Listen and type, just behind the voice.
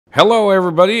Hello,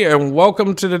 everybody, and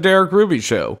welcome to the Derek Ruby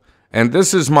Show. And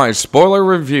this is my spoiler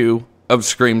review of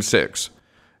Scream 6.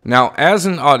 Now, as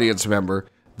an audience member,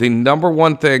 the number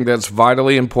one thing that's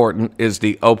vitally important is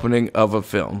the opening of a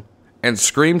film. And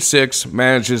Scream 6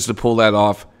 manages to pull that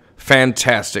off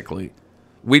fantastically.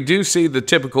 We do see the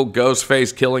typical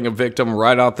Ghostface killing a victim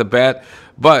right off the bat,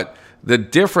 but the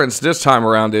difference this time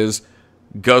around is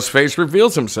Ghostface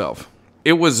reveals himself.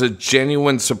 It was a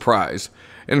genuine surprise.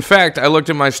 In fact, I looked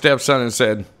at my stepson and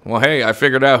said, well, hey, I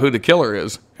figured out who the killer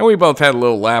is. And we both had a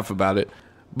little laugh about it.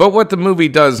 But what the movie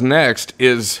does next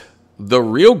is the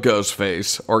real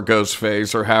Ghostface,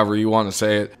 or however you want to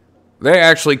say it, they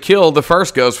actually kill the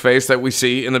first Ghostface that we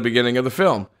see in the beginning of the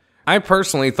film. I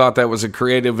personally thought that was a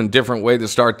creative and different way to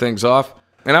start things off,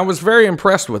 and I was very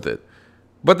impressed with it.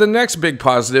 But the next big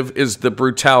positive is the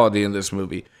brutality in this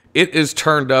movie. It is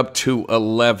turned up to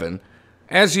 11.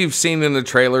 As you've seen in the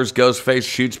trailers, Ghostface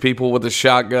shoots people with a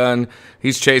shotgun.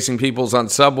 He's chasing people on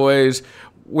subways,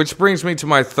 which brings me to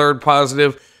my third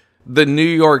positive, the New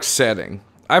York setting.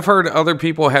 I've heard other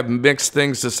people have mixed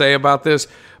things to say about this,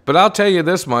 but I'll tell you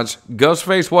this much,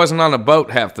 Ghostface wasn't on a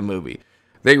boat half the movie.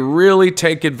 They really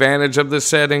take advantage of this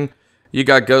setting. You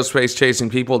got Ghostface chasing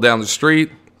people down the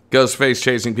street, Ghostface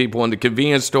chasing people into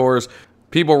convenience stores,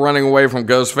 people running away from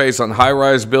Ghostface on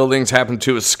high-rise buildings happen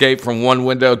to escape from one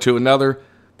window to another.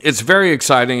 It's very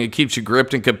exciting. It keeps you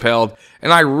gripped and compelled.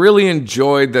 And I really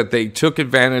enjoyed that they took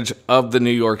advantage of the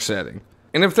New York setting.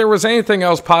 And if there was anything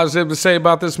else positive to say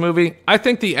about this movie, I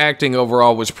think the acting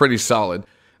overall was pretty solid.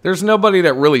 There's nobody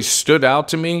that really stood out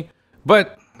to me,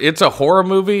 but it's a horror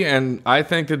movie, and I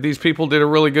think that these people did a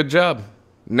really good job.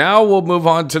 Now we'll move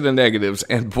on to the negatives,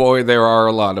 and boy, there are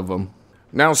a lot of them.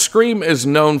 Now, Scream is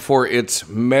known for its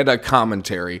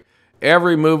meta-commentary.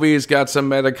 Every movie's got some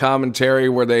meta-commentary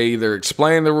where they either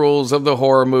explain the rules of the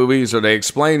horror movies or they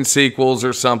explain sequels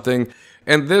or something,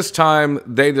 and this time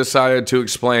they decided to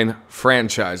explain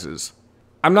franchises.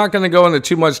 I'm not going to go into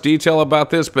too much detail about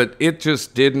this, but it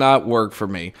just did not work for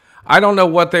me. I don't know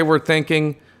what they were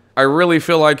thinking. I really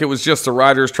feel like it was just the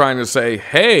writers trying to say,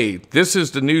 hey, this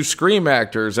is the new Scream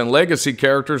actors and legacy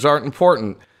characters aren't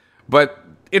important. But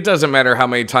it doesn't matter how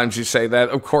many times you say that,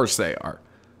 of course they are.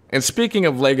 And speaking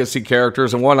of legacy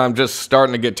characters, and one I'm just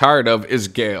starting to get tired of, is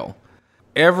Gale.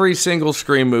 Every single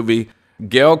Scream movie,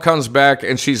 Gale comes back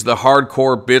and she's the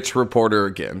hardcore bitch reporter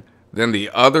again. Then the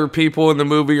other people in the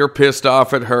movie are pissed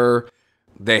off at her.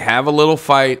 They have a little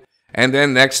fight. And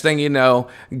then next thing you know,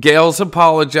 Gale's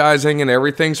apologizing and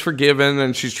everything's forgiven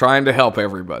and she's trying to help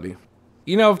everybody.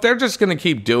 You know, if they're just going to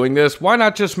keep doing this, why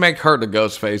not just make her the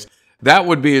Ghostface? That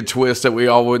would be a twist that we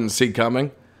all wouldn't see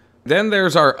coming. Then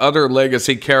there's our other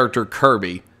legacy character,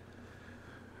 Kirby.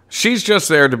 She's just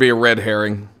there to be a red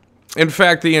herring. In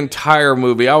fact, the entire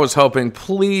movie, I was hoping,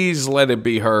 please let it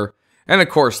be her. And of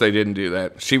course they didn't do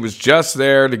that. She was just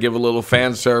there to give a little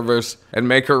fan service and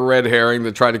make her a red herring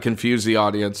to try to confuse the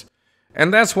audience.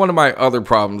 And that's one of my other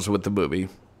problems with the movie.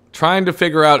 Trying to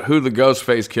figure out who the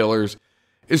Ghostface killers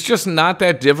is just not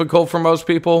that difficult for most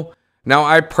people. Now,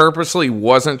 I purposely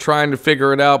wasn't trying to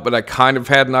figure it out, but I kind of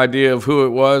had an idea of who it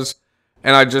was.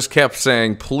 And I just kept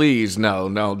saying, please, no,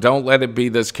 don't let it be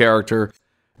this character.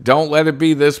 Don't let it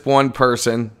be this one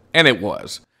person. And it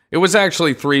was. It was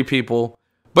actually 3 people.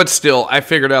 But still, I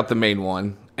figured out the main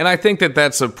one. And I think that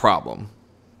that's a problem.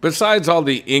 Besides all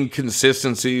the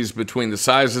inconsistencies between the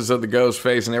sizes of the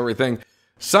Ghostface and everything,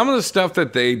 some of the stuff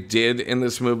that they did in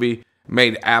this movie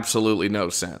made absolutely no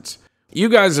sense. You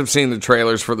guys have seen the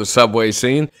trailers for the subway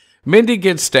scene. Mindy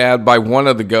gets stabbed by one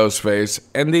of the Ghostface,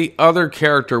 and the other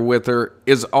character with her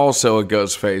is also a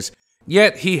Ghostface.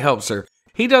 Yet he helps her.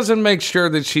 He doesn't make sure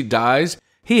that she dies.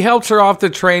 He helps her off the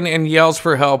train and yells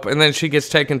for help, and then she gets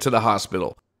taken to the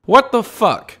hospital. What the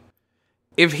fuck?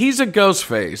 If he's a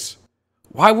Ghostface,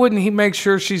 why wouldn't he make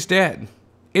sure she's dead?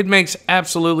 It makes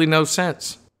absolutely no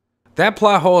sense. That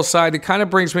plot hole aside, it kind of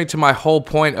brings me to my whole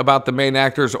point about the main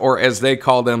actors, or as they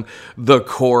call them, the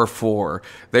core 4.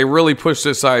 They really push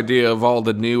this idea of all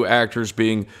the new actors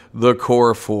being the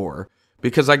core 4,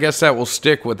 because I guess that will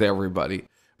stick with everybody.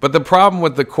 But the problem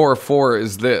with the core 4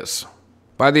 is this.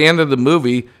 By the end of the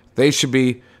movie, they should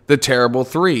be the terrible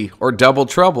 3, or double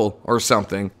trouble, or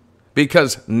something,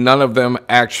 because none of them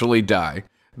actually die.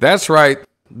 That's right,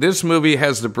 this movie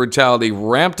has the brutality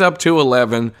ramped up to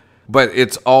 11, but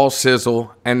it's all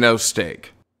sizzle and no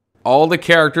steak. All the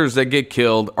characters that get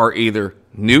killed are either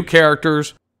new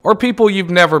characters or people you've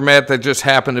never met that just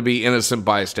happen to be innocent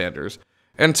bystanders.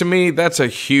 And to me, that's a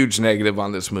huge negative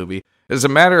on this movie. As a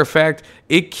matter of fact,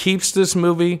 it keeps this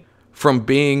movie from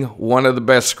being one of the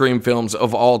best Scream films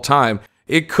of all time.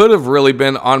 It could have really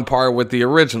been on par with the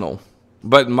original.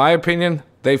 But in my opinion,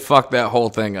 they fucked that whole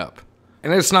thing up.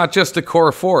 And it's not just the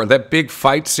core four. That big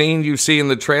fight scene you see in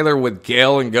the trailer with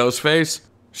Gale and Ghostface,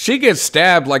 she gets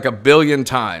stabbed like 1 billion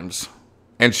times,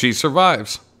 and she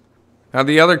survives. Now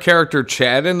the other character,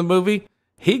 Chad, in the movie,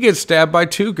 he gets stabbed by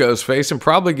 2 Ghostface and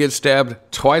probably gets stabbed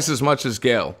twice as much as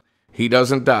Gale. He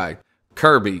doesn't die.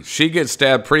 Kirby, she gets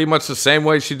stabbed pretty much the same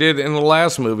way she did in the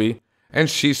last movie, and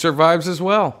she survives as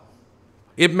well.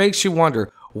 It makes you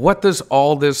wonder, what does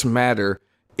all this matter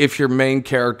if your main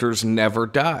characters never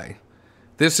die?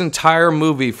 This entire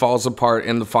movie falls apart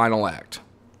in the final act.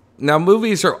 Now,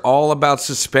 movies are all about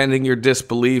suspending your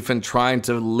disbelief and trying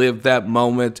to live that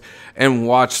moment and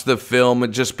watch the film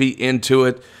and just be into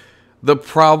it. The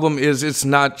problem is it's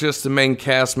not just the main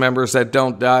cast members that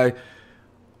don't die.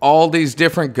 All these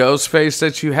different Ghostface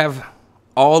that you have,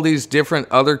 all these different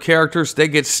other characters, they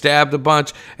get stabbed a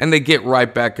bunch and they get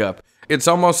right back up. It's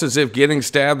almost as if getting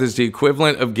stabbed is the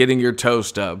equivalent of getting your toe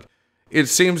stubbed. It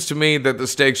seems to me that the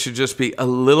stakes should just be a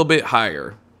little bit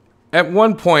higher. At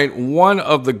one point, one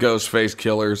of the Ghostface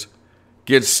killers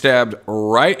gets stabbed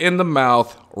right in the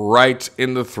mouth, right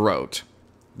in the throat.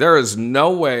 There is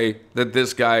no way that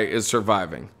this guy is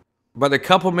surviving. But a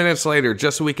couple minutes later,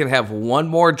 just so we can have one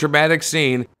more dramatic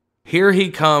scene, here he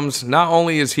comes. Not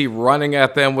only is he running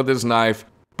at them with his knife,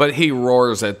 but he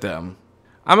roars at them.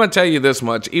 I'm going to tell you this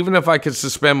much, even if I could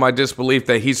suspend my disbelief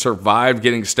that he survived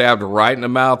getting stabbed right in the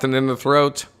mouth and in the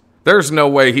throat, there's no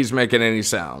way he's making any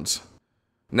sounds.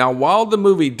 Now, while the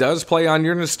movie does play on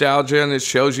your nostalgia and it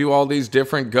shows you all these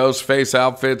different Ghostface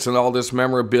outfits and all this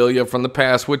memorabilia from the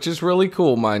past, which is really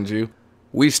cool, mind you,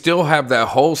 we still have that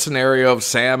whole scenario of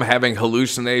Sam having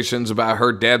hallucinations about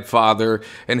her dead father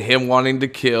and him wanting to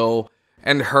kill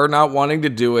and her not wanting to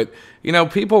do it. You know,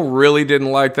 people really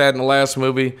didn't like that in the last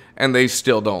movie, and they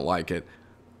still don't like it.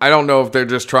 I don't know if they're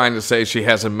just trying to say she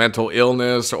has a mental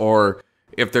illness or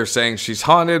if they're saying she's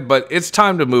haunted, but it's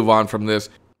time to move on from this.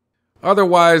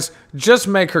 Otherwise, just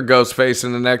make her Ghostface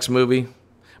in the next movie.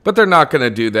 But they're not going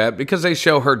to do that because they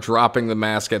show her dropping the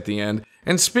mask at the end.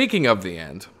 And speaking of the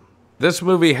end, this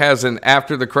movie has an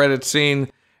after the credits scene,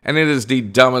 and it is the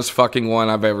dumbest fucking one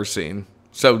I've ever seen.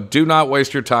 So do not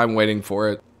waste your time waiting for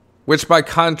it. Which by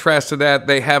contrast to that,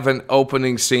 they have an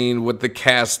opening scene with the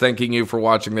cast thanking you for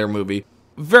watching their movie.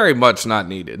 Very much not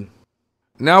needed.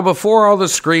 Now before all the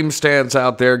Scream stands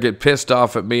out there get pissed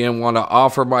off at me and want to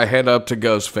offer my head up to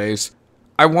Ghostface,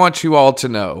 I want you all to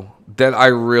know that I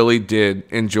really did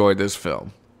enjoy this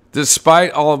film.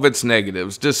 Despite all of its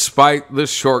negatives, despite the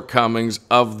shortcomings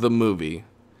of the movie,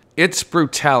 its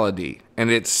brutality and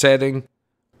its setting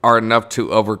are enough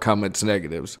to overcome its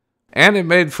negatives. And it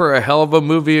made for a hell of a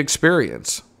movie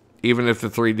experience, even if the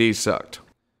 3D sucked.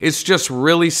 It's just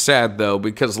really sad though,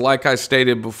 because like I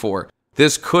stated before,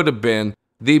 this could have been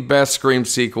the best Scream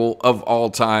sequel of all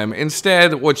time.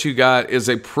 Instead, what you got is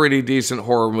a pretty decent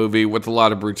horror movie with a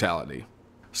lot of brutality.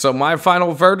 So my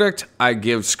final verdict, I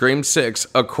give Scream 6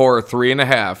 a core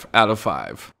 3.5 out of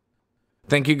 5.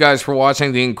 Thank you guys for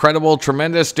watching the incredible,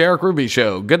 tremendous Derek Ruby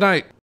Show. Good night.